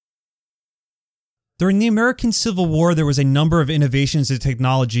During the American Civil War, there was a number of innovations in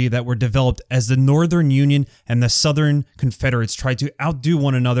technology that were developed as the Northern Union and the Southern Confederates tried to outdo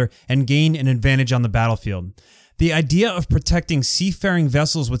one another and gain an advantage on the battlefield. The idea of protecting seafaring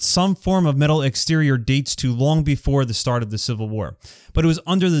vessels with some form of metal exterior dates to long before the start of the Civil War. But it was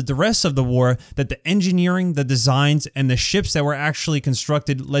under the duress of the war that the engineering, the designs, and the ships that were actually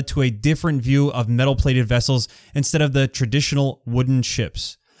constructed led to a different view of metal-plated vessels instead of the traditional wooden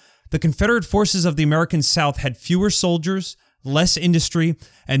ships. The Confederate forces of the American South had fewer soldiers, less industry,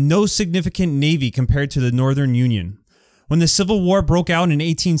 and no significant navy compared to the Northern Union. When the Civil War broke out in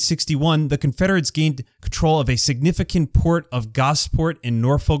 1861, the Confederates gained control of a significant port of Gosport in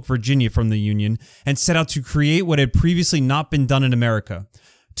Norfolk, Virginia from the Union, and set out to create what had previously not been done in America: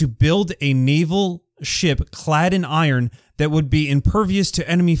 to build a naval ship clad in iron that would be impervious to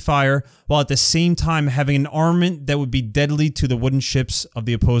enemy fire, while at the same time having an armament that would be deadly to the wooden ships of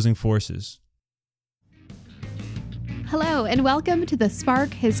the opposing forces. Hello, and welcome to the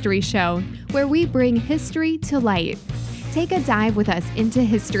Spark History Show, where we bring history to light. Take a dive with us into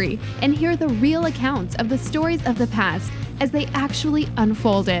history and hear the real accounts of the stories of the past as they actually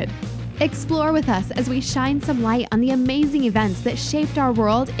unfolded. Explore with us as we shine some light on the amazing events that shaped our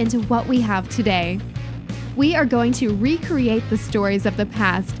world into what we have today. We are going to recreate the stories of the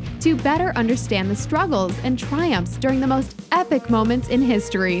past to better understand the struggles and triumphs during the most epic moments in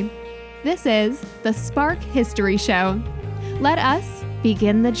history. This is the Spark History Show. Let us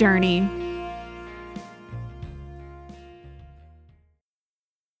begin the journey.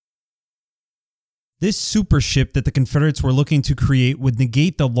 This super ship that the Confederates were looking to create would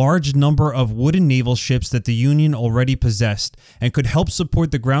negate the large number of wooden naval ships that the Union already possessed, and could help support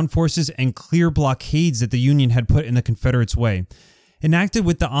the ground forces and clear blockades that the Union had put in the Confederates' way. Enacted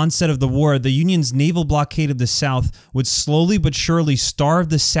with the onset of the war, the Union's naval blockade of the South would slowly but surely starve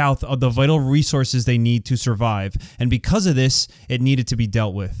the South of the vital resources they need to survive, and because of this, it needed to be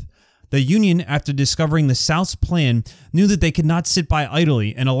dealt with. The Union, after discovering the South's plan, knew that they could not sit by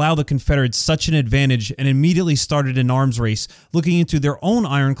idly and allow the Confederates such an advantage, and immediately started an arms race, looking into their own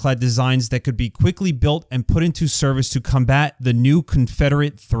ironclad designs that could be quickly built and put into service to combat the new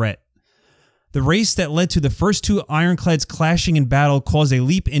Confederate threat. The race that led to the first two ironclads clashing in battle caused a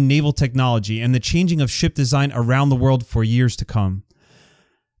leap in naval technology and the changing of ship design around the world for years to come.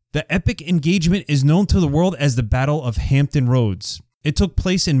 The epic engagement is known to the world as the Battle of Hampton Roads. It took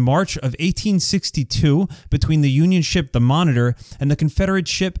place in March of 1862 between the Union ship the Monitor and the Confederate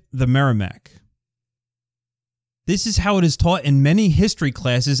ship the Merrimack. This is how it is taught in many history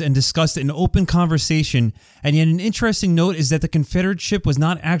classes and discussed in open conversation, and yet an interesting note is that the Confederate ship was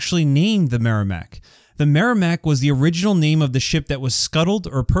not actually named the Merrimack. The Merrimack was the original name of the ship that was scuttled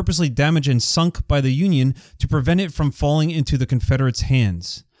or purposely damaged and sunk by the Union to prevent it from falling into the Confederates'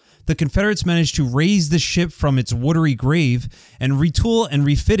 hands. The Confederates managed to raise the ship from its watery grave and retool and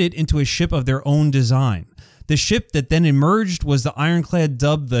refit it into a ship of their own design. The ship that then emerged was the ironclad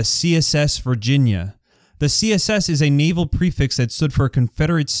dubbed the CSS Virginia. The CSS is a naval prefix that stood for a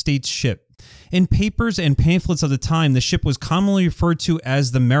Confederate States ship. In papers and pamphlets of the time, the ship was commonly referred to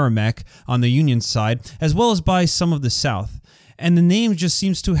as the Merrimack on the Union side, as well as by some of the South, and the name just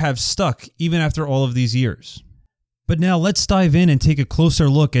seems to have stuck even after all of these years. But now let's dive in and take a closer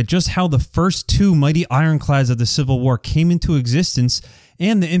look at just how the first two mighty ironclads of the Civil War came into existence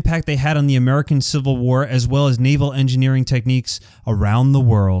and the impact they had on the American Civil War as well as naval engineering techniques around the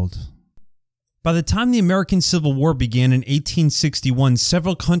world. By the time the American Civil War began in 1861,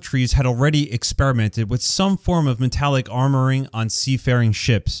 several countries had already experimented with some form of metallic armoring on seafaring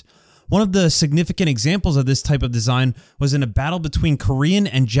ships. One of the significant examples of this type of design was in a battle between Korean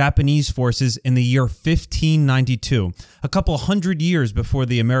and Japanese forces in the year 1592, a couple hundred years before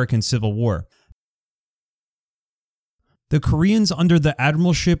the American Civil War. The Koreans under the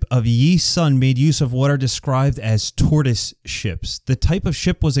admiralship of Yi Sun made use of what are described as tortoise ships. The type of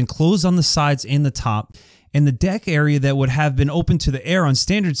ship was enclosed on the sides and the top, and the deck area that would have been open to the air on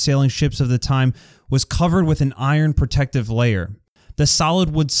standard sailing ships of the time was covered with an iron protective layer. The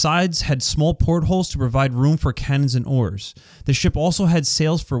solid wood sides had small portholes to provide room for cannons and oars. The ship also had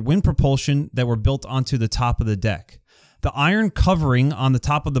sails for wind propulsion that were built onto the top of the deck. The iron covering on the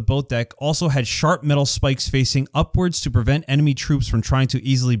top of the boat deck also had sharp metal spikes facing upwards to prevent enemy troops from trying to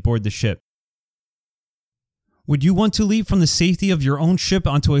easily board the ship. Would you want to leap from the safety of your own ship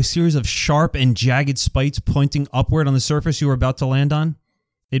onto a series of sharp and jagged spikes pointing upward on the surface you were about to land on?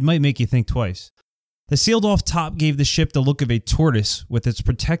 It might make you think twice. The sealed-off top gave the ship the look of a tortoise, with its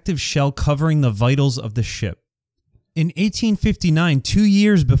protective shell covering the vitals of the ship. In 1859, 2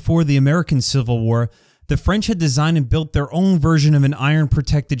 years before the American Civil War, the French had designed and built their own version of an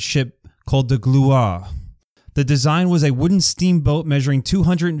iron-protected ship called the Gloire. The design was a wooden steamboat measuring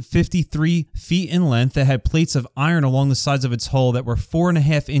 253 feet in length that had plates of iron along the sides of its hull that were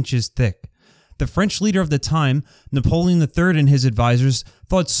 4.5 inches thick. The French leader of the time, Napoleon III, and his advisors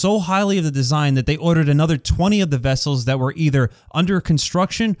thought so highly of the design that they ordered another 20 of the vessels that were either under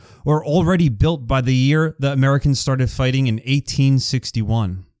construction or already built by the year the Americans started fighting in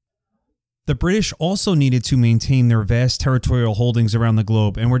 1861. The British also needed to maintain their vast territorial holdings around the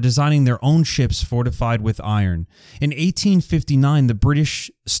globe and were designing their own ships fortified with iron. In 1859, the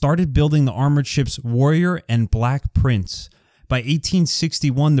British started building the armored ships Warrior and Black Prince. By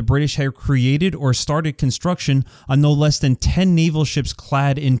 1861, the British had created or started construction on no less than 10 naval ships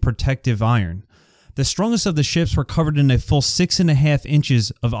clad in protective iron. The strongest of the ships were covered in a full 6.5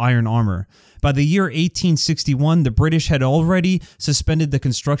 inches of iron armor. By the year 1861, the British had already suspended the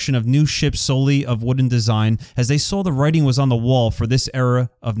construction of new ships solely of wooden design, as they saw the writing was on the wall for this era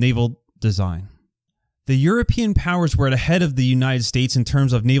of naval design. The European powers were ahead of the United States in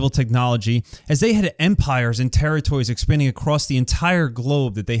terms of naval technology, as they had empires and territories expanding across the entire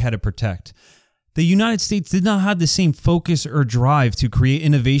globe that they had to protect. The United States did not have the same focus or drive to create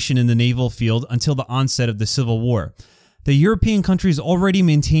innovation in the naval field until the onset of the Civil War. The European countries already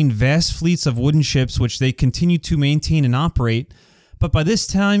maintained vast fleets of wooden ships which they continued to maintain and operate, but by this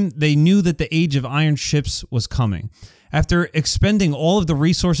time they knew that the age of iron ships was coming. After expending all of the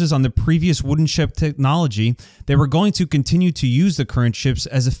resources on the previous wooden ship technology, they were going to continue to use the current ships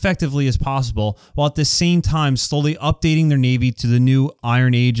as effectively as possible, while at the same time slowly updating their navy to the new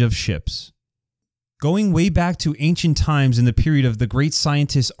Iron Age of ships. Going way back to ancient times in the period of the great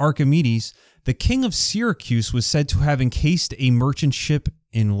scientist Archimedes, the king of Syracuse was said to have encased a merchant ship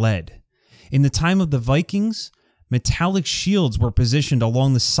in lead. In the time of the Vikings, metallic shields were positioned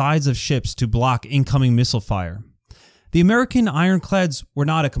along the sides of ships to block incoming missile fire. The American ironclads were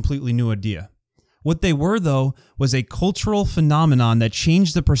not a completely new idea. What they were, though, was a cultural phenomenon that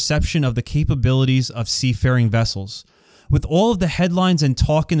changed the perception of the capabilities of seafaring vessels. With all of the headlines and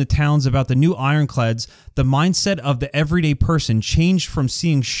talk in the towns about the new ironclads, the mindset of the everyday person changed from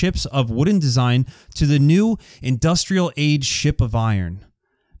seeing ships of wooden design to the new industrial age ship of iron.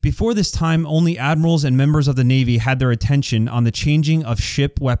 Before this time, only admirals and members of the Navy had their attention on the changing of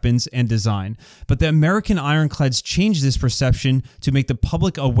ship weapons and design, but the American ironclads changed this perception to make the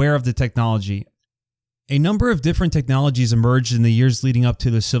public aware of the technology. A number of different technologies emerged in the years leading up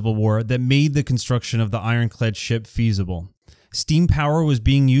to the Civil War that made the construction of the ironclad ship feasible. Steam power was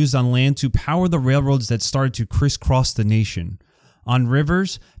being used on land to power the railroads that started to crisscross the nation. On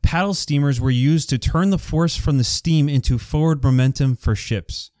rivers, paddle steamers were used to turn the force from the steam into forward momentum for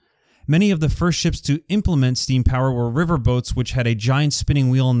ships. Many of the first ships to implement steam power were riverboats, which had a giant spinning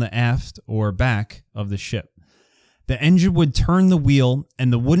wheel in the aft or back of the ship. The engine would turn the wheel,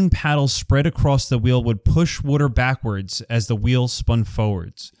 and the wooden paddles spread across the wheel would push water backwards as the wheel spun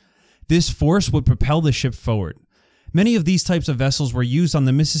forwards. This force would propel the ship forward. Many of these types of vessels were used on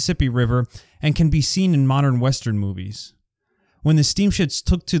the Mississippi River and can be seen in modern Western movies. When the steamships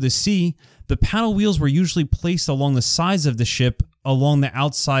took to the sea, the paddle wheels were usually placed along the sides of the ship along the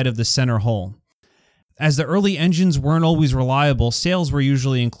outside of the center hull. As the early engines weren't always reliable, sails were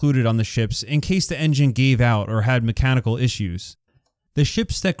usually included on the ships in case the engine gave out or had mechanical issues. The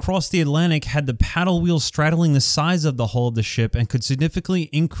ships that crossed the Atlantic had the paddle wheels straddling the sides of the hull of the ship and could significantly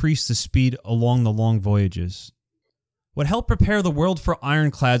increase the speed along the long voyages. What helped prepare the world for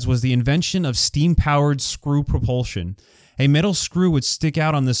ironclads was the invention of steam-powered screw propulsion. A metal screw would stick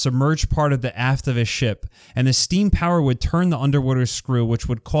out on the submerged part of the aft of a ship, and the steam power would turn the underwater screw, which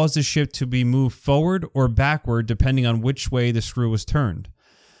would cause the ship to be moved forward or backward depending on which way the screw was turned.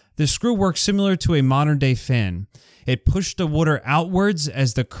 The screw worked similar to a modern-day fan. It pushed the water outwards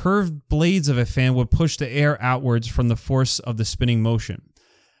as the curved blades of a fan would push the air outwards from the force of the spinning motion.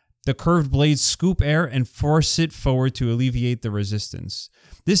 The curved blades scoop air and force it forward to alleviate the resistance.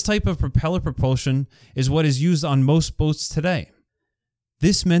 This type of propeller propulsion is what is used on most boats today.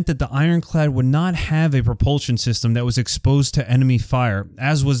 This meant that the ironclad would not have a propulsion system that was exposed to enemy fire,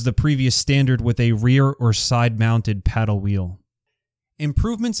 as was the previous standard with a rear or side-mounted paddle wheel.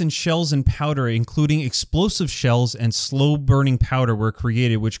 Improvements in shells and powder, including explosive shells and slow-burning powder, were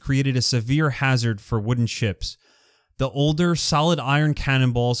created, which created a severe hazard for wooden ships. The older, solid iron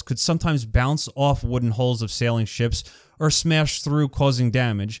cannonballs could sometimes bounce off wooden hulls of sailing ships or smash through, causing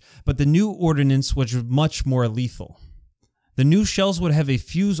damage, but the new ordnance was much more lethal. The new shells would have a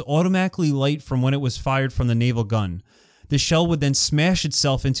fuse automatically light from when it was fired from the naval gun. The shell would then smash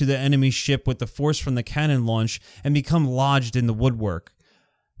itself into the enemy ship with the force from the cannon launch and become lodged in the woodwork.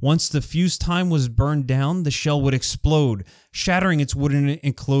 Once the fuse time was burned down, the shell would explode, shattering its wooden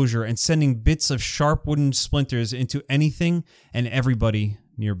enclosure and sending bits of sharp wooden splinters into anything and everybody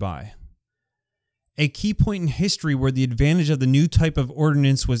nearby. A key point in history where the advantage of the new type of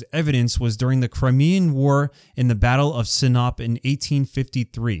ordnance was evidenced was during the Crimean War in the Battle of Sinop in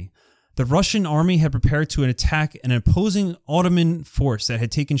 1853. The Russian army had prepared to attack an opposing Ottoman force that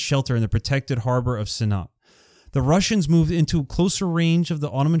had taken shelter in the protected harbor of Sinop. The Russians moved into closer range of the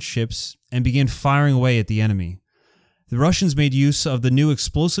Ottoman ships and began firing away at the enemy. The Russians made use of the new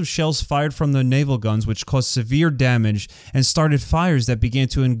explosive shells fired from their naval guns, which caused severe damage and started fires that began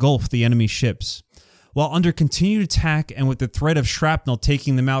to engulf the enemy ships. While under continued attack and with the threat of shrapnel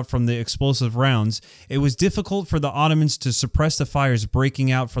taking them out from the explosive rounds, it was difficult for the Ottomans to suppress the fires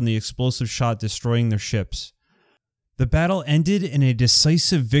breaking out from the explosive shot destroying their ships. The battle ended in a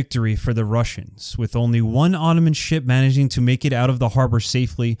decisive victory for the Russians, with only one Ottoman ship managing to make it out of the harbor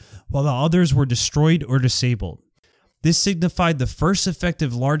safely, while the others were destroyed or disabled. This signified the first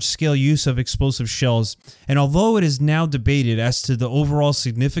effective large-scale use of explosive shells, and although it is now debated as to the overall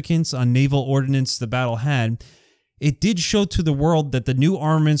significance on naval ordnance the battle had, it did show to the world that the new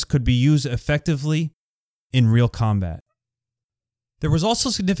armaments could be used effectively in real combat. There was also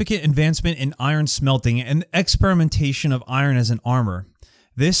significant advancement in iron smelting and experimentation of iron as an armor.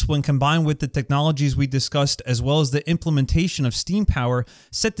 This, when combined with the technologies we discussed as well as the implementation of steam power,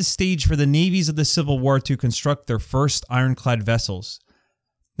 set the stage for the navies of the Civil War to construct their first ironclad vessels.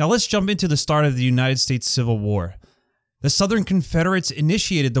 Now let's jump into the start of the United States Civil War. The Southern Confederates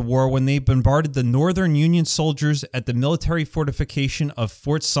initiated the war when they bombarded the Northern Union soldiers at the military fortification of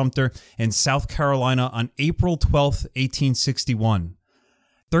Fort Sumter in South Carolina on April 12, 1861.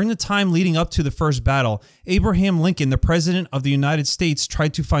 During the time leading up to the first battle, Abraham Lincoln, the President of the United States,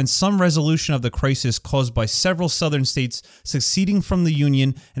 tried to find some resolution of the crisis caused by several Southern states seceding from the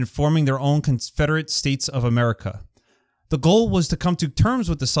Union and forming their own Confederate States of America. The goal was to come to terms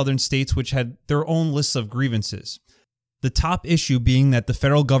with the Southern states, which had their own lists of grievances. The top issue being that the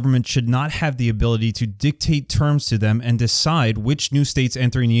federal government should not have the ability to dictate terms to them and decide which new states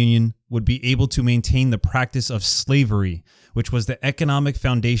entering the Union would be able to maintain the practice of slavery, which was the economic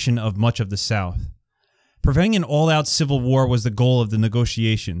foundation of much of the South. Preventing an all-out civil war was the goal of the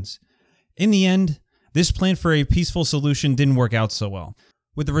negotiations. In the end, this plan for a peaceful solution didn't work out so well,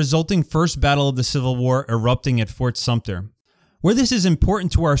 with the resulting first battle of the Civil War erupting at Fort Sumter. Where this is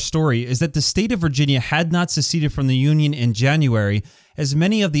important to our story is that the state of Virginia had not seceded from the Union in January, as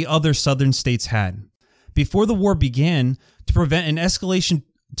many of the other southern states had. Before the war began, to prevent an escalation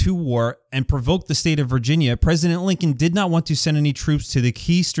to war and provoke the state of Virginia, President Lincoln did not want to send any troops to the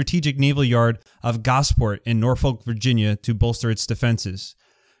key strategic naval yard of Gosport in Norfolk, Virginia, to bolster its defenses.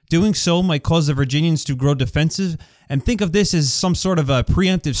 Doing so might cause the Virginians to grow defensive and think of this as some sort of a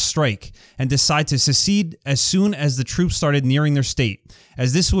preemptive strike and decide to secede as soon as the troops started nearing their state,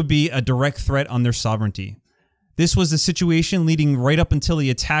 as this would be a direct threat on their sovereignty. This was the situation leading right up until the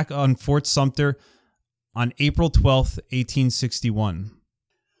attack on Fort Sumter on April 12, 1861.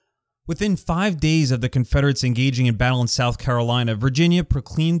 Within 5 days of the Confederates engaging in battle in South Carolina, Virginia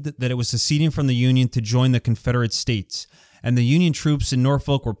proclaimed that it was seceding from the Union to join the Confederate States, and the Union troops in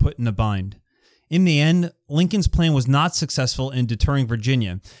Norfolk were put in a bind. In the end, Lincoln's plan was not successful in deterring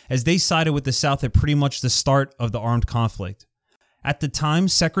Virginia, as they sided with the South at pretty much the start of the armed conflict. At the time,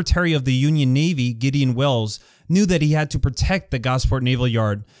 Secretary of the Union Navy, Gideon Welles, knew that he had to protect the Gosport Naval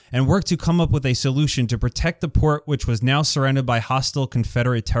Yard and worked to come up with a solution to protect the port, which was now surrounded by hostile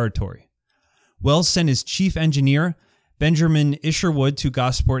Confederate territory. Welles sent his chief engineer, Benjamin Isherwood, to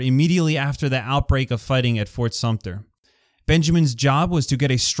Gosport immediately after the outbreak of fighting at Fort Sumter. Benjamin's job was to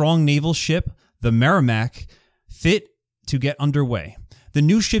get a strong naval ship, the Merrimac, fit to get underway. The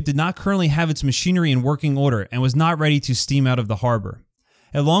new ship did not currently have its machinery in working order and was not ready to steam out of the harbor.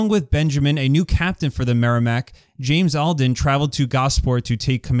 Along with Benjamin, a new captain for the Merrimac, James Alden, traveled to Gosport to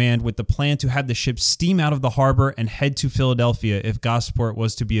take command with the plan to have the ship steam out of the harbor and head to Philadelphia if Gosport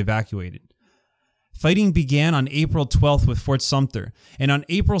was to be evacuated. Fighting began on April 12th with Fort Sumter, and on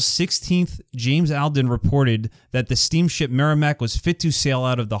April 16th, James Alden reported that the steamship Merrimac was fit to sail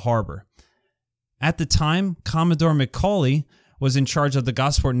out of the harbor. At the time, Commodore Macaulay was in charge of the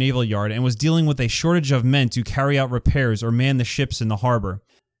Gosport Naval Yard and was dealing with a shortage of men to carry out repairs or man the ships in the harbor.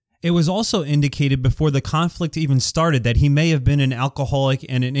 It was also indicated before the conflict even started that he may have been an alcoholic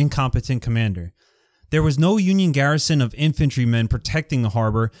and an incompetent commander. There was no Union garrison of infantrymen protecting the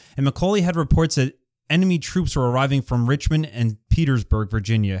harbor, and Macaulay had reports that enemy troops were arriving from Richmond and Petersburg,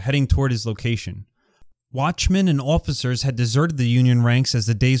 Virginia, heading toward his location. Watchmen and officers had deserted the Union ranks as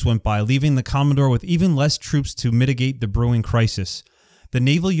the days went by, leaving the Commodore with even less troops to mitigate the brewing crisis. The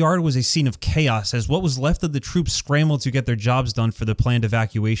naval yard was a scene of chaos as what was left of the troops scrambled to get their jobs done for the planned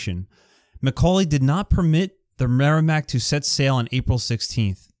evacuation. Macaulay did not permit the Merrimack to set sail on April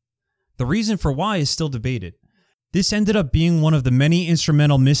 16th. The reason for why is still debated. This ended up being one of the many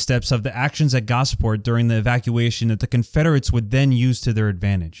instrumental missteps of the actions at Gosport during the evacuation that the Confederates would then use to their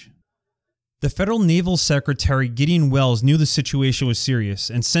advantage. The Federal Naval Secretary Gideon Welles knew the situation was serious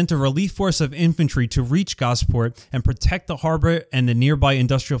and sent a relief force of infantry to reach Gosport and protect the harbor and the nearby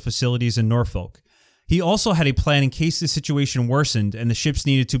industrial facilities in Norfolk. He also had a plan in case the situation worsened and the ships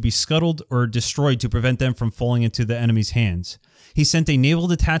needed to be scuttled or destroyed to prevent them from falling into the enemy's hands. He sent a naval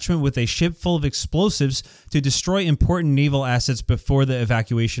detachment with a ship full of explosives to destroy important naval assets before the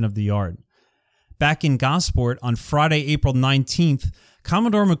evacuation of the yard. Back in Gosport on Friday, April 19th,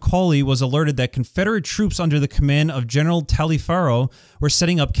 Commodore Macaulay was alerted that Confederate troops under the command of General Taliaferro were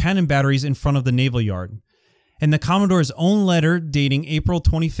setting up cannon batteries in front of the naval yard. In the Commodore's own letter dating April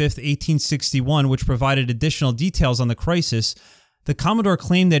 25, 1861, which provided additional details on the crisis, the Commodore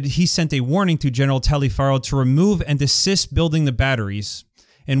claimed that he sent a warning to General Taliaferro to remove and desist building the batteries,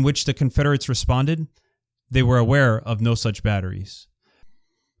 in which the Confederates responded, they were aware of no such batteries.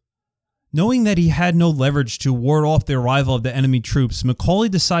 Knowing that he had no leverage to ward off the arrival of the enemy troops, Macaulay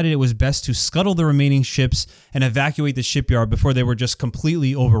decided it was best to scuttle the remaining ships and evacuate the shipyard before they were just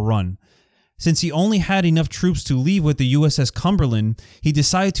completely overrun. Since he only had enough troops to leave with the USS Cumberland, he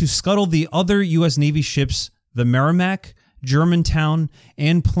decided to scuttle the other U.S. Navy ships, the Merrimack, Germantown,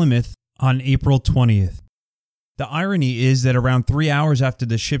 and Plymouth, on April 20th. The irony is that around 3 hours after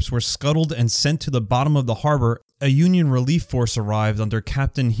the ships were scuttled and sent to the bottom of the harbor, a Union relief force arrived under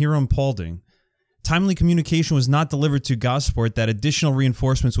Captain Hiram Paulding. Timely communication was not delivered to Gosport that additional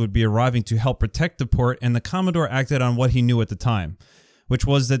reinforcements would be arriving to help protect the port, and the Commodore acted on what he knew at the time, which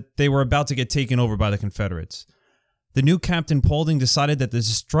was that they were about to get taken over by the Confederates. The new Captain Paulding decided that the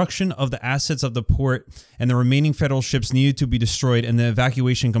destruction of the assets of the port and the remaining Federal ships needed to be destroyed and the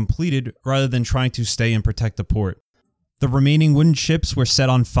evacuation completed rather than trying to stay and protect the port. The remaining wooden ships were set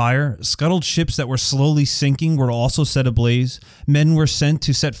on fire. Scuttled ships that were slowly sinking were also set ablaze. Men were sent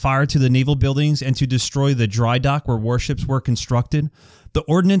to set fire to the naval buildings and to destroy the dry dock where warships were constructed. The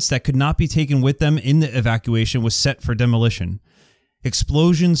ordnance that could not be taken with them in the evacuation was set for demolition.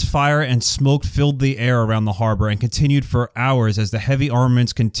 Explosions, fire, and smoke filled the air around the harbor and continued for hours as the heavy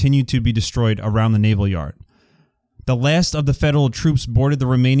armaments continued to be destroyed around the naval yard. The last of the Federal troops boarded the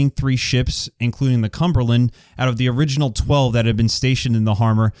remaining 3 ships, including the Cumberland, out of the original 12 that had been stationed in the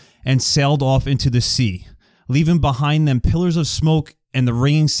harbor, and sailed off into the sea, leaving behind them pillars of smoke and the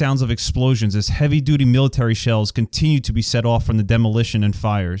ringing sounds of explosions as heavy-duty military shells continued to be set off from the demolition and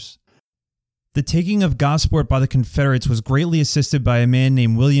fires. The taking of Gosport by the Confederates was greatly assisted by a man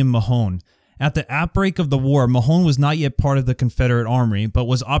named William Mahone. At the outbreak of the war, Mahone was not yet part of the Confederate Army, but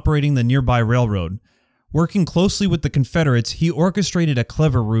was operating the nearby railroad. Working closely with the Confederates, he orchestrated a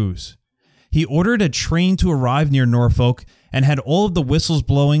clever ruse. He ordered a train to arrive near Norfolk and had all of the whistles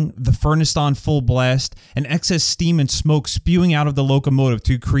blowing, the furnace on full blast, and excess steam and smoke spewing out of the locomotive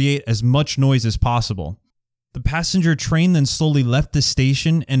to create as much noise as possible. The passenger train then slowly left the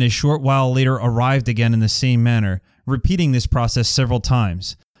station and a short while later arrived again in the same manner, repeating this process several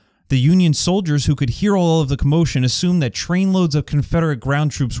times. The Union soldiers who could hear all of the commotion assumed that trainloads of Confederate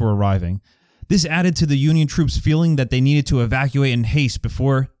ground troops were arriving. This added to the Union troops feeling that they needed to evacuate in haste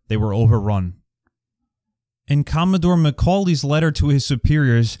before they were overrun. In Commodore Macaulay's letter to his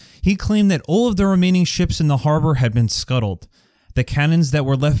superiors, he claimed that all of the remaining ships in the harbor had been scuttled. The cannons that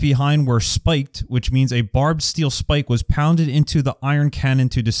were left behind were spiked, which means a barbed steel spike was pounded into the iron cannon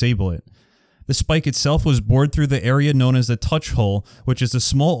to disable it. The spike itself was bored through the area known as the touch hole, which is a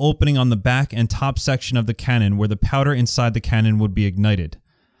small opening on the back and top section of the cannon where the powder inside the cannon would be ignited.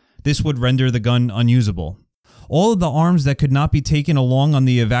 This would render the gun unusable. All of the arms that could not be taken along on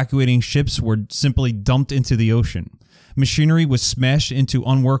the evacuating ships were simply dumped into the ocean. Machinery was smashed into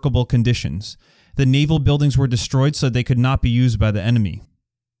unworkable conditions. The naval buildings were destroyed so they could not be used by the enemy.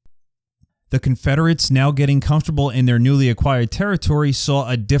 The Confederates, now getting comfortable in their newly acquired territory, saw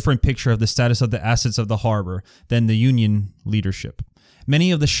a different picture of the status of the assets of the harbor than the Union leadership.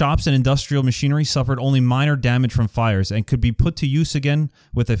 Many of the shops and industrial machinery suffered only minor damage from fires and could be put to use again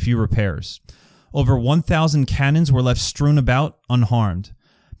with a few repairs. Over 1,000 cannons were left strewn about unharmed.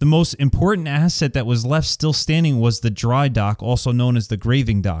 The most important asset that was left still standing was the dry dock, also known as the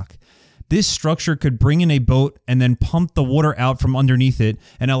graving dock. This structure could bring in a boat and then pump the water out from underneath it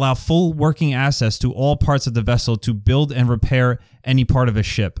and allow full working access to all parts of the vessel to build and repair any part of a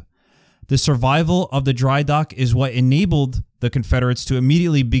ship. The survival of the dry dock is what enabled the Confederates to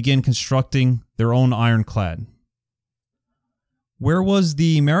immediately begin constructing their own ironclad. Where was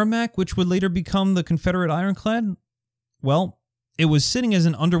the Merrimack, which would later become the Confederate ironclad? Well, it was sitting as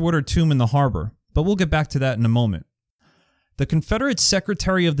an underwater tomb in the harbor, but we'll get back to that in a moment. The Confederate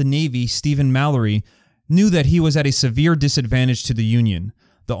Secretary of the Navy, Stephen Mallory, knew that he was at a severe disadvantage to the Union.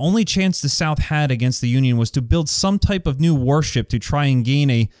 The only chance the South had against the Union was to build some type of new warship to try and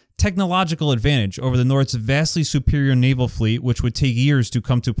gain a technological advantage over the North's vastly superior naval fleet, which would take years to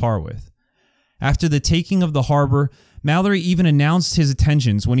come to par with. After the taking of the harbor, Mallory even announced his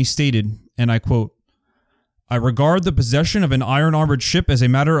intentions when he stated, and I quote, "I regard the possession of an iron-armored ship as a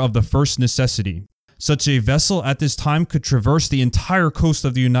matter of the first necessity. Such a vessel at this time could traverse the entire coast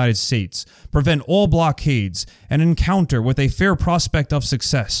of the United States, prevent all blockades, and encounter with a fair prospect of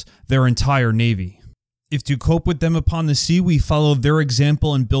success their entire navy. If to cope with them upon the sea we follow their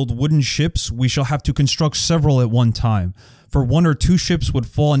example and build wooden ships, we shall have to construct several at one time, for 1 or 2 ships would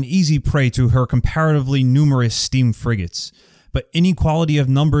fall an easy prey to her comparatively numerous steam frigates. But inequality of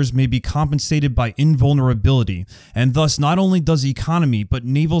numbers may be compensated by invulnerability, and thus not only does economy but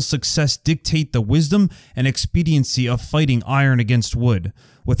naval success dictate the wisdom and expediency of fighting iron against wood,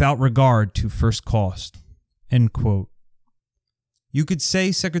 without regard to first cost." End quote. You could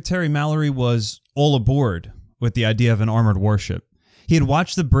say Secretary Mallory was all aboard with the idea of an armored warship. He had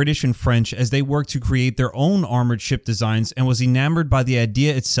watched the British and French as they worked to create their own armored ship designs and was enamored by the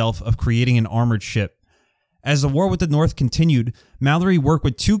idea itself of creating an armored ship. As the war with the North continued, Mallory worked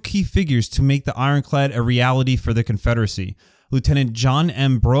with 2 key figures to make the ironclad a reality for the Confederacy: Lieutenant John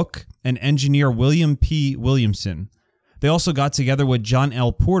M. Brooke and engineer William P. Williamson. They also got together with John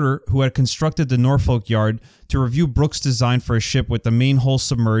L. Porter, who had constructed the Norfolk yard, to review Brooke's design for a ship with the main hull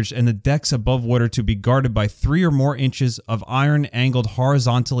submerged and the decks above water to be guarded by 3 or more inches of iron angled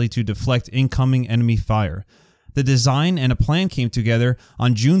horizontally to deflect incoming enemy fire. The design and a plan came together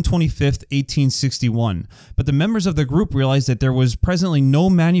on June 25, 1861, but the members of the group realized that there was presently no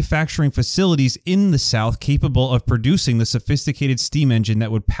manufacturing facilities in the South capable of producing the sophisticated steam engine that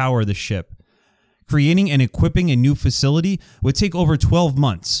would power the ship. Creating and equipping a new facility would take over 12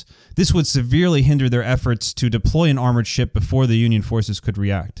 months. This would severely hinder their efforts to deploy an armored ship before the Union forces could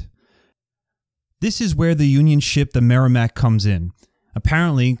react. This is where the Union ship, the Merrimack, comes in.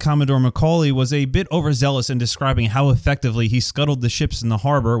 Apparently, Commodore Macaulay was a bit overzealous in describing how effectively he scuttled the ships in the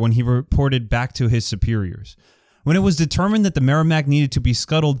harbor when he reported back to his superiors. When it was determined that the Merrimack needed to be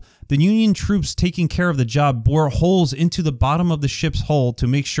scuttled, the Union troops taking care of the job bore holes into the bottom of the ship's hull to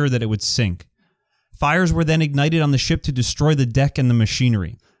make sure that it would sink. Fires were then ignited on the ship to destroy the deck and the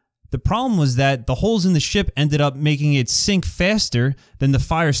machinery. The problem was that the holes in the ship ended up making it sink faster than the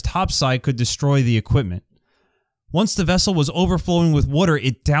fire's topside could destroy the equipment. Once the vessel was overflowing with water,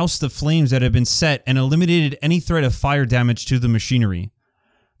 it doused the flames that had been set and eliminated any threat of fire damage to the machinery.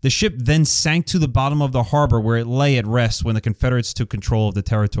 The ship then sank to the bottom of the harbor where it lay at rest when the Confederates took control of the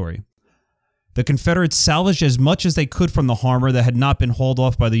territory. The Confederates salvaged as much as they could from the harbor that had not been hauled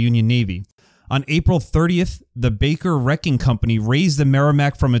off by the Union Navy. On April 30th, the Baker Wrecking Company raised the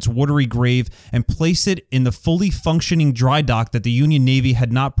Merrimack from its watery grave and placed it in the fully functioning dry dock that the Union Navy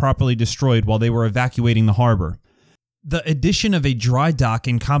had not properly destroyed while they were evacuating the harbor. The addition of a dry dock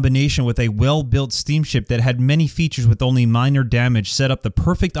in combination with a well-built steamship that had many features with only minor damage set up the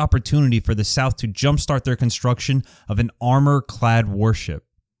perfect opportunity for the South to jumpstart their construction of an armor-clad warship.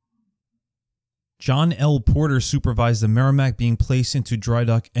 John L. Porter supervised the Merrimack being placed into dry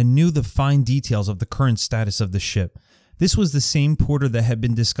dock and knew the fine details of the current status of the ship. This was the same Porter that had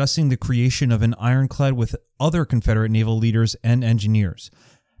been discussing the creation of an ironclad with other Confederate naval leaders and engineers.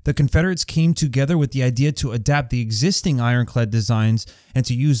 The Confederates came together with the idea to adapt the existing ironclad designs and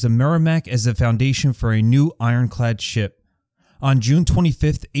to use the Merrimack as the foundation for a new ironclad ship. On June 25,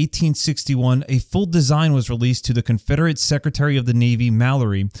 1861, a full design was released to the Confederate Secretary of the Navy,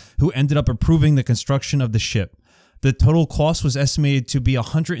 Mallory, who ended up approving the construction of the ship. The total cost was estimated to be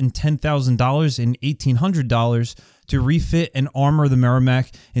 $110,000 in $1,800 to refit and armor the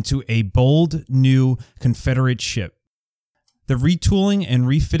Merrimack into a bold, new Confederate ship. The retooling and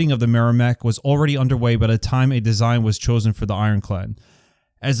refitting of the Merrimack was already underway by the time a design was chosen for the ironclad.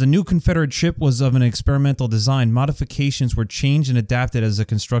 As the new Confederate ship was of an experimental design, modifications were changed and adapted as the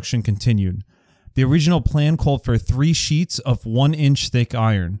construction continued. The original plan called for 3 sheets of 1-inch thick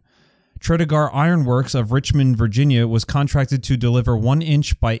iron. Tredegar Iron Works of Richmond, Virginia was contracted to deliver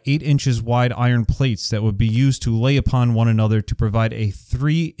 1-inch by 8 inches wide iron plates that would be used to lay upon one another to provide a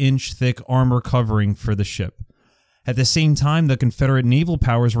 3-inch thick armor covering for the ship. At the same time, the Confederate naval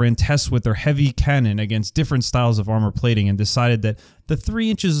powers ran tests with their heavy cannon against different styles of armor plating and decided that the 3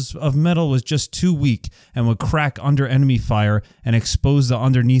 inches of metal was just too weak and would crack under enemy fire and expose the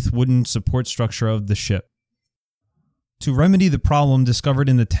underneath wooden support structure of the ship. To remedy the problem discovered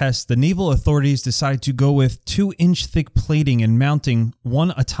in the test, the naval authorities decided to go with 2-inch thick plating and mounting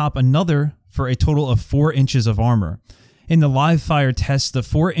one atop another for a total of 4 inches of armor. In the live fire test, the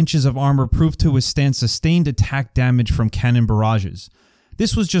 4 inches of armor proved to withstand sustained attack damage from cannon barrages.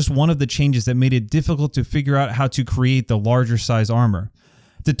 This was just one of the changes that made it difficult to figure out how to create the larger size armor.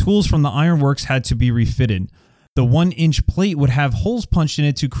 The tools from the ironworks had to be refitted. The 1-inch plate would have holes punched in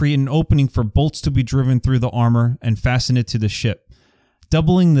it to create an opening for bolts to be driven through the armor and fasten it to the ship.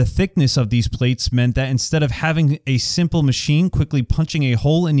 Doubling the thickness of these plates meant that instead of having a simple machine quickly punching a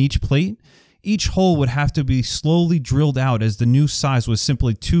hole in each plate, each hole would have to be slowly drilled out as the new size was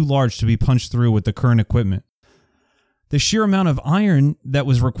simply too large to be punched through with the current equipment. The sheer amount of iron that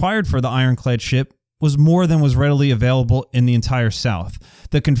was required for the ironclad ship was more than was readily available in the entire South.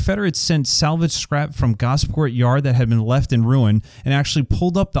 The Confederates sent salvage scrap from Gosport Yard that had been left in ruin and actually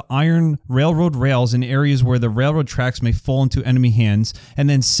pulled up the iron railroad rails in areas where the railroad tracks may fall into enemy hands, and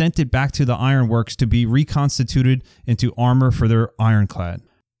then sent it back to the ironworks to be reconstituted into armor for their ironclad.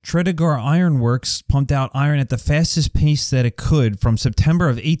 Tredegar Ironworks pumped out iron at the fastest pace that it could from September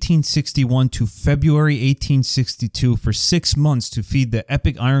of 1861 to February 1862 for 6 months to feed the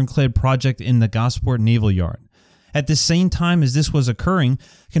epic ironclad project in the Gosport Naval Yard. At the same time as this was occurring,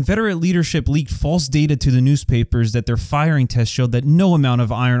 Confederate leadership leaked false data to the newspapers that their firing tests showed that no amount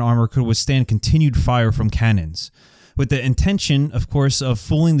of iron armor could withstand continued fire from cannons, with the intention, of course, of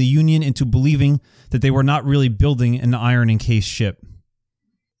fooling the Union into believing that they were not really building an iron-encased ship.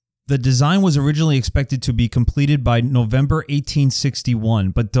 The design was originally expected to be completed by November 1861,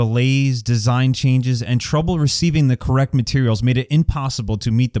 but delays, design changes, and trouble receiving the correct materials made it impossible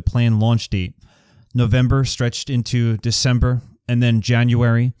to meet the planned launch date. November stretched into December, and then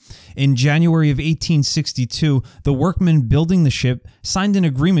January. In January of 1862, the workmen building the ship signed an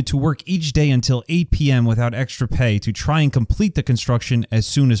agreement to work each day until 8 p.m. without extra pay to try and complete the construction as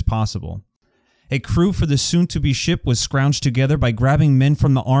soon as possible. A crew for the soon-to-be ship was scrounged together by grabbing men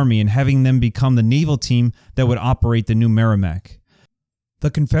from the Army and having them become the naval team that would operate the new Merrimac.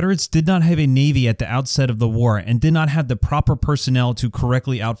 The Confederates did not have a navy at the outset of the war and did not have the proper personnel to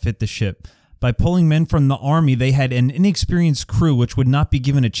correctly outfit the ship. By pulling men from the Army, they had an inexperienced crew which would not be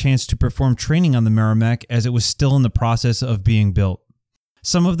given a chance to perform training on the Merrimac as it was still in the process of being built.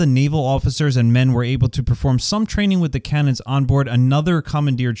 Some of the naval officers and men were able to perform some training with the cannons on board another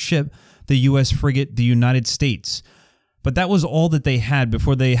commandeered ship, the U.S. frigate, the United States. But that was all that they had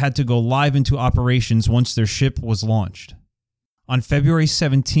before they had to go live into operations once their ship was launched. On February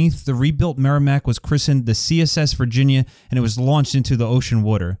 17th, the rebuilt Merrimac was christened the CSS Virginia, and it was launched into the ocean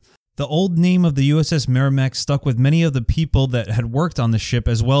water. The old name of the USS Merrimac stuck with many of the people that had worked on the ship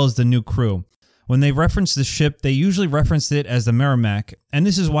as well as the new crew. When they referenced the ship, they usually referenced it as the Merrimac, and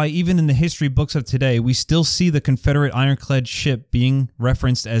this is why even in the history books of today, we still see the Confederate ironclad ship being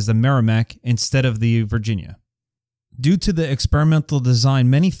referenced as the Merrimac instead of the Virginia. Due to the experimental design,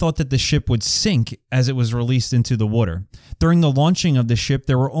 many thought that the ship would sink as it was released into the water. During the launching of the ship,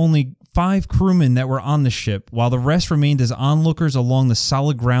 there were only 5 crewmen that were on the ship, while the rest remained as onlookers along the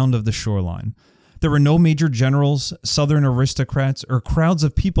solid ground of the shoreline. There were no major generals, Southern aristocrats, or crowds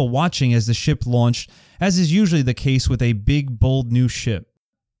of people watching as the ship launched, as is usually the case with a big, bold new ship.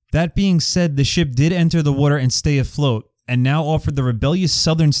 That being said, the ship did enter the water and stay afloat, and now offered the rebellious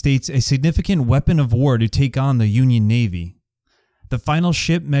Southern states a significant weapon of war to take on the Union Navy. The final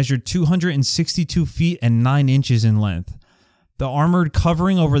ship measured 262 feet and 9 inches in length. The armored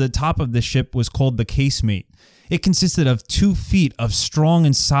covering over the top of the ship was called the casemate. It consisted of 2 feet of strong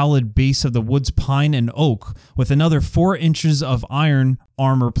and solid base of the wood's pine and oak, with another 4 inches of iron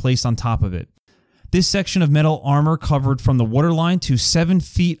armor placed on top of it. This section of metal armor covered from the waterline to 7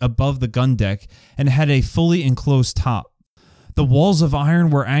 feet above the gun deck and had a fully enclosed top. The walls of iron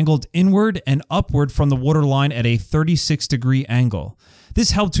were angled inward and upward from the waterline at a 36-degree angle.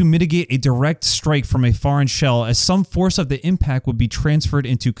 This helped to mitigate a direct strike from a foreign shell, as some force of the impact would be transferred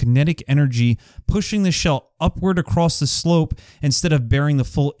into kinetic energy, pushing the shell upward across the slope instead of bearing the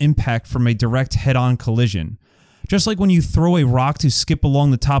full impact from a direct head-on collision. Just like when you throw a rock to skip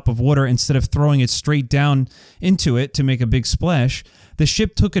along the top of water instead of throwing it straight down into it to make a big splash, the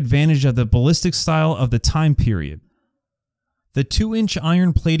ship took advantage of the ballistic style of the time period. The 2-inch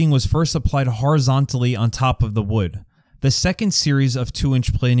iron plating was first applied horizontally on top of the wood. The second series of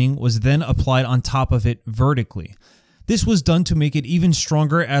 2-inch plating was then applied on top of it vertically. This was done to make it even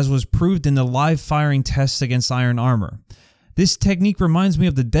stronger, as was proved in the live firing tests against iron armor. This technique reminds me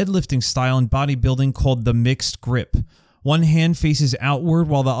of the deadlifting style in bodybuilding called the mixed grip. One hand faces outward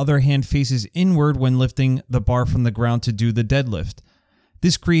while the other hand faces inward when lifting the bar from the ground to do the deadlift.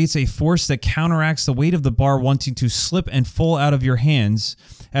 This creates a force that counteracts the weight of the bar wanting to slip and fall out of your hands,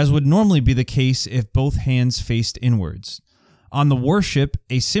 as would normally be the case if both hands faced inwards. On the warship,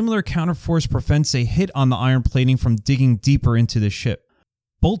 a similar counterforce prevents a hit on the iron plating from digging deeper into the ship.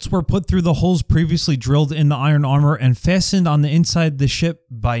 Bolts were put through the holes previously drilled in the iron armor and fastened on the inside of the ship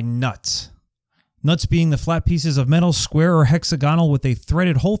by nuts. Nuts being the flat pieces of metal, square or hexagonal, with a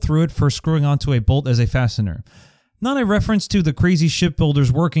threaded hole through it for screwing onto a bolt as a fastener. Not a reference to the crazy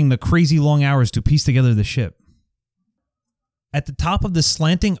shipbuilders working the crazy long hours to piece together the ship. At the top of the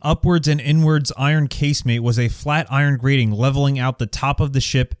slanting upwards and inwards iron casemate was a flat iron grating leveling out the top of the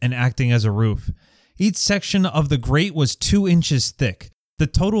ship and acting as a roof. Each section of the grate was 2 inches thick. The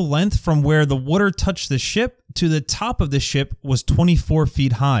total length from where the water touched the ship to the top of the ship was 24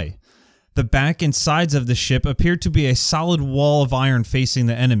 feet high. The back and sides of the ship appeared to be a solid wall of iron facing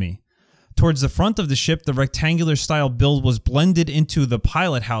the enemy. Towards the front of the ship, the rectangular style build was blended into the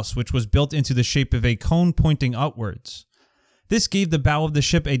pilot house, which was built into the shape of a cone pointing upwards. This gave the bow of the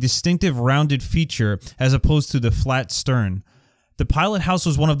ship a distinctive rounded feature as opposed to the flat stern. The pilot house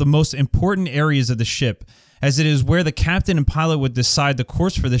was one of the most important areas of the ship, as it is where the captain and pilot would decide the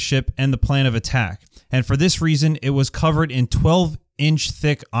course for the ship and the plan of attack, and for this reason it was covered in 12-inch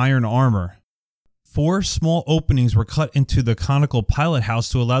thick iron armor. 4 small openings were cut into the conical pilot house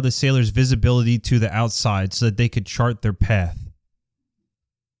to allow the sailors visibility to the outside so that they could chart their path.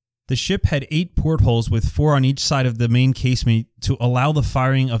 The ship had 8 portholes with 4 on each side of the main casemate to allow the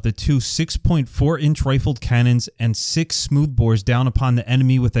firing of the 2 6.4-inch rifled cannons and 6 smoothbores down upon the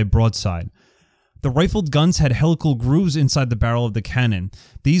enemy with a broadside. The rifled guns had helical grooves inside the barrel of the cannon.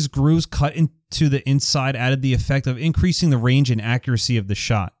 These grooves cut into the inside added the effect of increasing the range and accuracy of the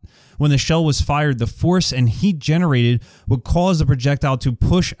shot. When the shell was fired, the force and heat generated would cause the projectile to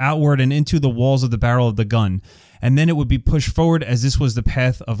push outward and into the walls of the barrel of the gun, and then it would be pushed forward as this was the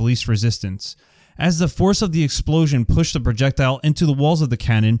path of least resistance. As the force of the explosion pushed the projectile into the walls of the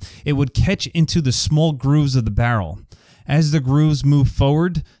cannon, it would catch into the small grooves of the barrel. As the grooves move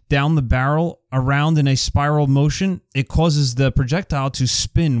forward, down the barrel, around in a spiral motion, it causes the projectile to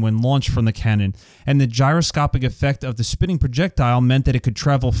spin when launched from the cannon, and the gyroscopic effect of the spinning projectile meant that it could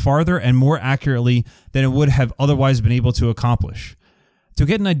travel farther and more accurately than it would have otherwise been able to accomplish. To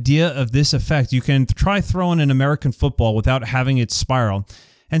get an idea of this effect, you can try throwing an American football without having it spiral,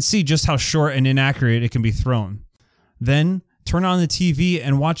 and see just how short and inaccurate it can be thrown. Then, turn on the TV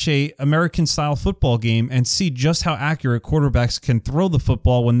and watch a American-style football game and see just how accurate quarterbacks can throw the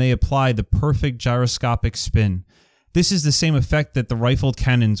football when they apply the perfect gyroscopic spin. This is the same effect that the rifled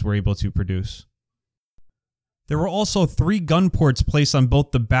cannons were able to produce. There were also 3 gun ports placed on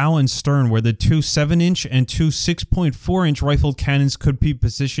both the bow and stern where the 2 7-inch and 2 6.4-inch rifled cannons could be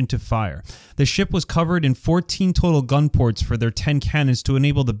positioned to fire. The ship was covered in 14 total gun ports for their 10 cannons to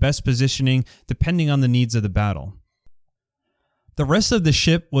enable the best positioning depending on the needs of the battle. The rest of the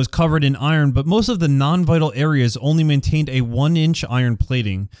ship was covered in iron, but most of the non-vital areas only maintained a 1-inch iron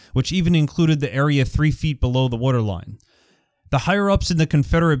plating, which even included the area 3 feet below the waterline. The higher-ups in the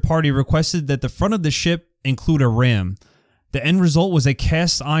Confederate Party requested that the front of the ship include a ram. The end result was a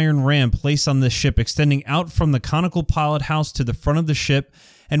cast iron ram placed on the ship extending out from the conical pilot house to the front of the ship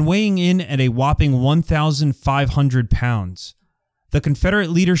and weighing in at a whopping 1,500 pounds. The Confederate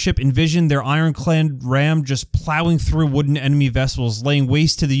leadership envisioned their ironclad ram just plowing through wooden enemy vessels, laying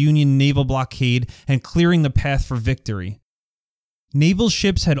waste to the Union naval blockade and clearing the path for victory. Naval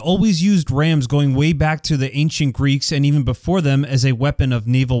ships had always used rams going way back to the ancient Greeks and even before them as a weapon of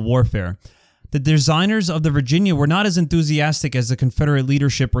naval warfare. The designers of the Virginia were not as enthusiastic as the Confederate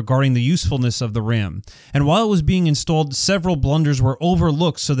leadership regarding the usefulness of the ram, and while it was being installed, several blunders were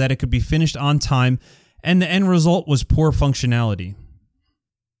overlooked so that it could be finished on time, and the end result was poor functionality.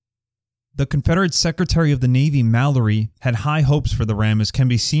 The Confederate Secretary of the Navy, Mallory, had high hopes for the ram, as can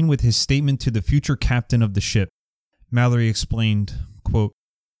be seen with his statement to the future captain of the ship. Mallory explained, quote,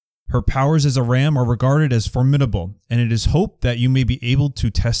 "Her powers as a ram are regarded as formidable, and it is hoped that you may be able to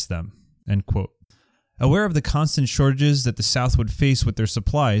test them." End quote. Aware of the constant shortages that the South would face with their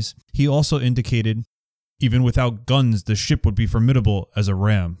supplies, he also indicated, "Even without guns, the ship would be formidable as a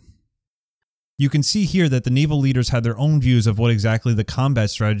ram." You can see here that the naval leaders had their own views of what exactly the combat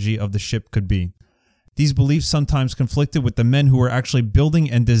strategy of the ship could be. These beliefs sometimes conflicted with the men who were actually building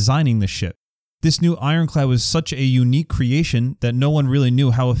and designing the ship. This new ironclad was such a unique creation that no one really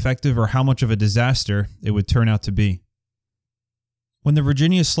knew how effective or how much of a disaster it would turn out to be. When the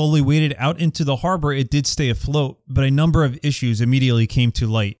Virginia slowly waded out into the harbor, it did stay afloat, but a number of issues immediately came to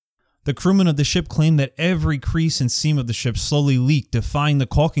light. The crewmen of the ship claimed that every crease and seam of the ship slowly leaked, defying the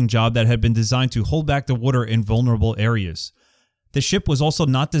caulking job that had been designed to hold back the water in vulnerable areas. The ship was also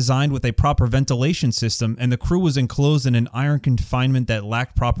not designed with a proper ventilation system, and the crew was enclosed in an iron confinement that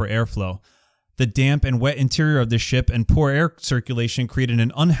lacked proper airflow. The damp and wet interior of the ship and poor air circulation created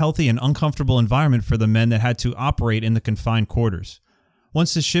an unhealthy and uncomfortable environment for the men that had to operate in the confined quarters.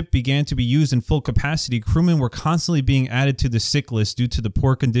 Once the ship began to be used in full capacity, crewmen were constantly being added to the sick list due to the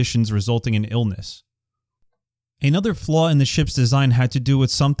poor conditions resulting in illness. Another flaw in the ship's design had to do with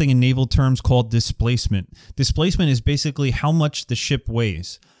something in naval terms called displacement. Displacement is basically how much the ship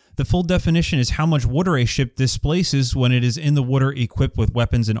weighs. The full definition is how much water a ship displaces when it is in the water equipped with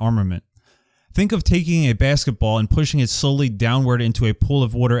weapons and armament. Think of taking a basketball and pushing it slowly downward into a pool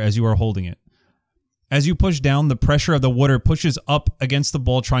of water as you are holding it. As you push down, the pressure of the water pushes up against the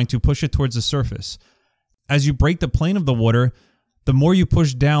ball, trying to push it towards the surface. As you break the plane of the water, the more you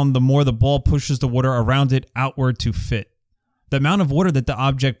push down, the more the ball pushes the water around it outward to fit. The amount of water that the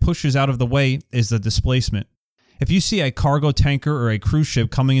object pushes out of the way is the displacement. If you see a cargo tanker or a cruise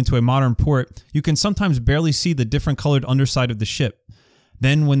ship coming into a modern port, you can sometimes barely see the different colored underside of the ship.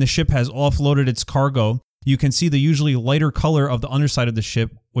 Then, when the ship has offloaded its cargo, you can see the usually lighter color of the underside of the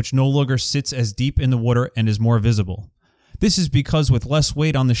ship, which no longer sits as deep in the water and is more visible. This is because with less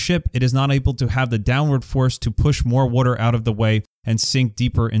weight on the ship, it is not able to have the downward force to push more water out of the way and sink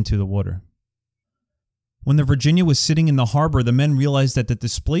deeper into the water. When the Virginia was sitting in the harbor, the men realized that the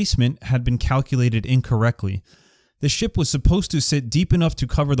displacement had been calculated incorrectly. The ship was supposed to sit deep enough to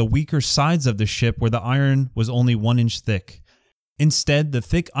cover the weaker sides of the ship where the iron was only 1 inch thick. Instead, the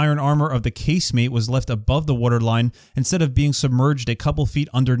thick iron armor of the casemate was left above the waterline instead of being submerged a couple feet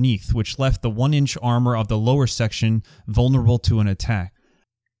underneath, which left the 1 inch armor of the lower section vulnerable to an attack.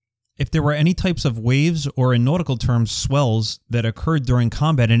 If there were any types of waves, or in nautical terms swells, that occurred during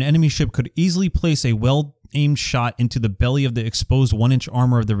combat, an enemy ship could easily place a well-aimed shot into the belly of the exposed 1 inch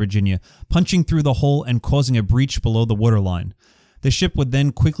armor of the Virginia, punching through the hole and causing a breach below the waterline. The ship would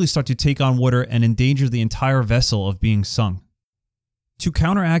then quickly start to take on water and endanger the entire vessel of being sunk. To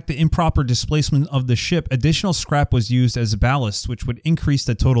counteract the improper displacement of the ship, additional scrap was used as ballast, which would increase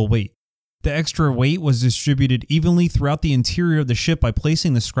the total weight. The extra weight was distributed evenly throughout the interior of the ship by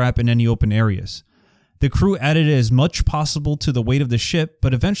placing the scrap in any open areas. The crew added as much possible to the weight of the ship,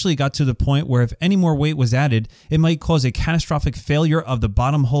 but eventually got to the point where if any more weight was added, it might cause a catastrophic failure of the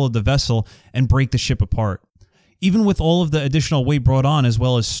bottom hull of the vessel and break the ship apart. Even with all of the additional weight brought on, as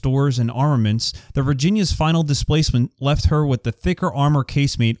well as stores and armaments, the Virginia's final displacement left her with the thicker armor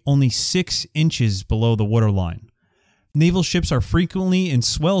casemate only 6 inches below the waterline. Naval ships are frequently in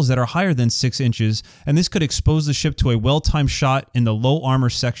swells that are higher than 6 inches, and this could expose the ship to a well-timed shot in the low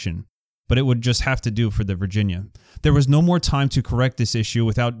armor section, but it would just have to do for the Virginia. There was no more time to correct this issue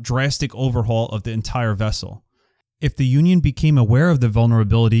without drastic overhaul of the entire vessel. If the Union became aware of the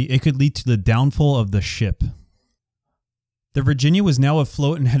vulnerability, it could lead to the downfall of the ship. The Virginia was now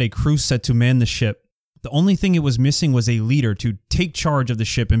afloat and had a crew set to man the ship. The only thing it was missing was a leader to take charge of the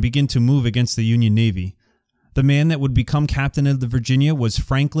ship and begin to move against the Union Navy. The man that would become captain of the Virginia was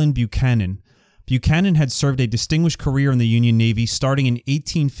Franklin Buchanan. Buchanan had served a distinguished career in the Union Navy starting in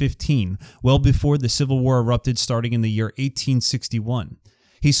 1815, well before the Civil War erupted starting in the year 1861.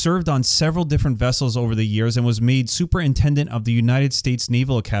 He served on several different vessels over the years and was made superintendent of the United States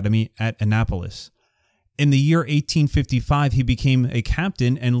Naval Academy at Annapolis. In the year 1855, he became a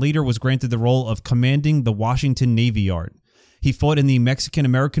captain and later was granted the role of commanding the Washington Navy Yard. He fought in the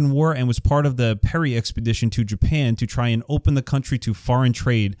Mexican-American War and was part of the Perry expedition to Japan to try and open the country to foreign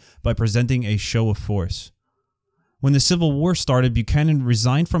trade by presenting a show of force. When the Civil War started, Buchanan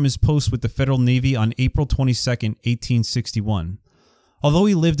resigned from his post with the Federal Navy on April 22, 1861. Although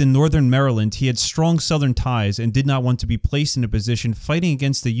he lived in northern Maryland, he had strong southern ties and did not want to be placed in a position fighting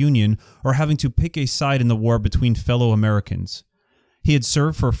against the Union or having to pick a side in the war between fellow Americans. He had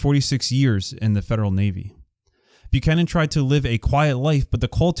served for 46 years in the Federal Navy. Buchanan tried to live a quiet life, but the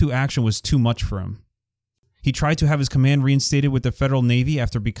call to action was too much for him. He tried to have his command reinstated with the Federal Navy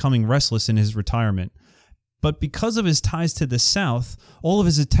after becoming restless in his retirement. But because of his ties to the South, all of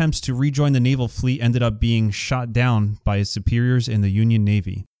his attempts to rejoin the naval fleet ended up being shot down by his superiors in the Union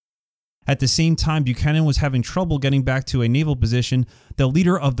Navy. At the same time Buchanan was having trouble getting back to a naval position, the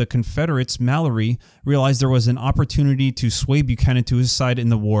leader of the Confederates, Mallory, realized there was an opportunity to sway Buchanan to his side in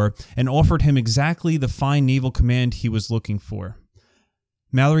the war and offered him exactly the fine naval command he was looking for.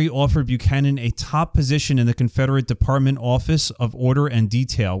 Mallory offered Buchanan a top position in the Confederate Department Office of Order and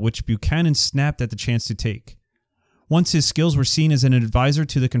Detail, which Buchanan snapped at the chance to take. Once his skills were seen as an advisor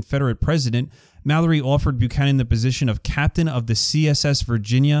to the Confederate president, Mallory offered Buchanan the position of captain of the CSS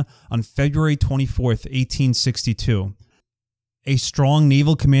Virginia on February 24, 1862. A strong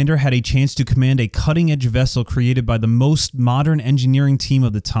naval commander had a chance to command a cutting-edge vessel created by the most modern engineering team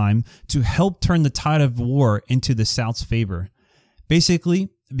of the time to help turn the tide of war into the South's favor. Basically,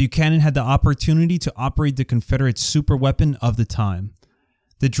 Buchanan had the opportunity to operate the Confederate superweapon of the time.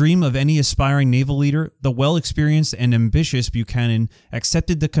 The dream of any aspiring naval leader, the well-experienced and ambitious Buchanan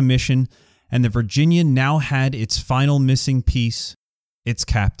accepted the commission, and the Virginia now had its final missing piece, its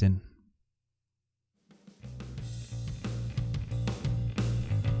captain.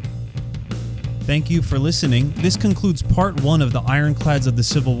 Thank you for listening. This concludes part 1 of the Ironclads of the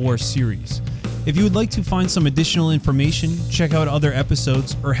Civil War series. If you would like to find some additional information, check out other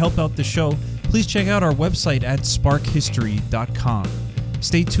episodes, or help out the show, please check out our website at sparkhistory.com.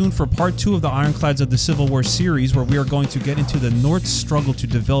 Stay tuned for part 2 of the Ironclads of the Civil War series, where we are going to get into the North's struggle to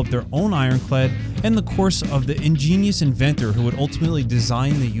develop their own ironclad and the course of the ingenious inventor who would ultimately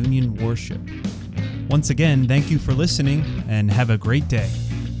design the Union warship. Once again, thank you for listening, and have a great day.